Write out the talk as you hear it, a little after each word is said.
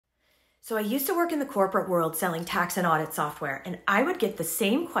So I used to work in the corporate world selling tax and audit software, and I would get the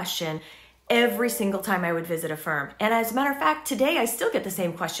same question every single time I would visit a firm. And as a matter of fact, today I still get the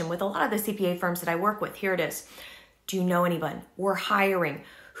same question with a lot of the CPA firms that I work with. Here it is. Do you know anyone? We're hiring.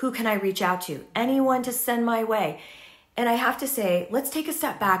 Who can I reach out to? Anyone to send my way? And I have to say, let's take a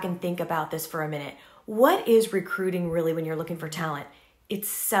step back and think about this for a minute. What is recruiting really when you're looking for talent? It's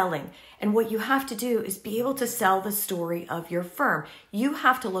selling. And what you have to do is be able to sell the story of your firm. You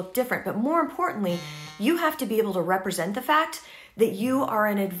have to look different, but more importantly, you have to be able to represent the fact that you are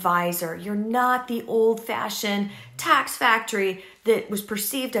an advisor. You're not the old-fashioned tax factory that was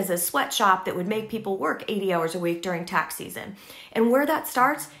perceived as a sweatshop that would make people work 80 hours a week during tax season. And where that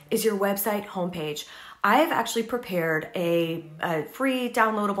starts is your website homepage. I've actually prepared a free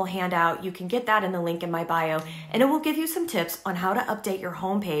downloadable handout. You can get that in the link in my bio, and it will give you some tips on how to update your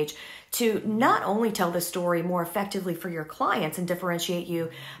homepage to not only tell the story more effectively for your clients and differentiate you,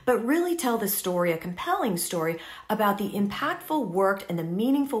 but really tell the story, a compelling story about the impactful work and the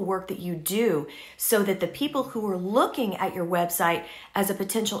meaningful work that you do so that the people who are looking at your website as a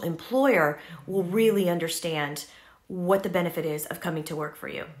potential employer will really understand what the benefit is of coming to work for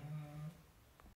you.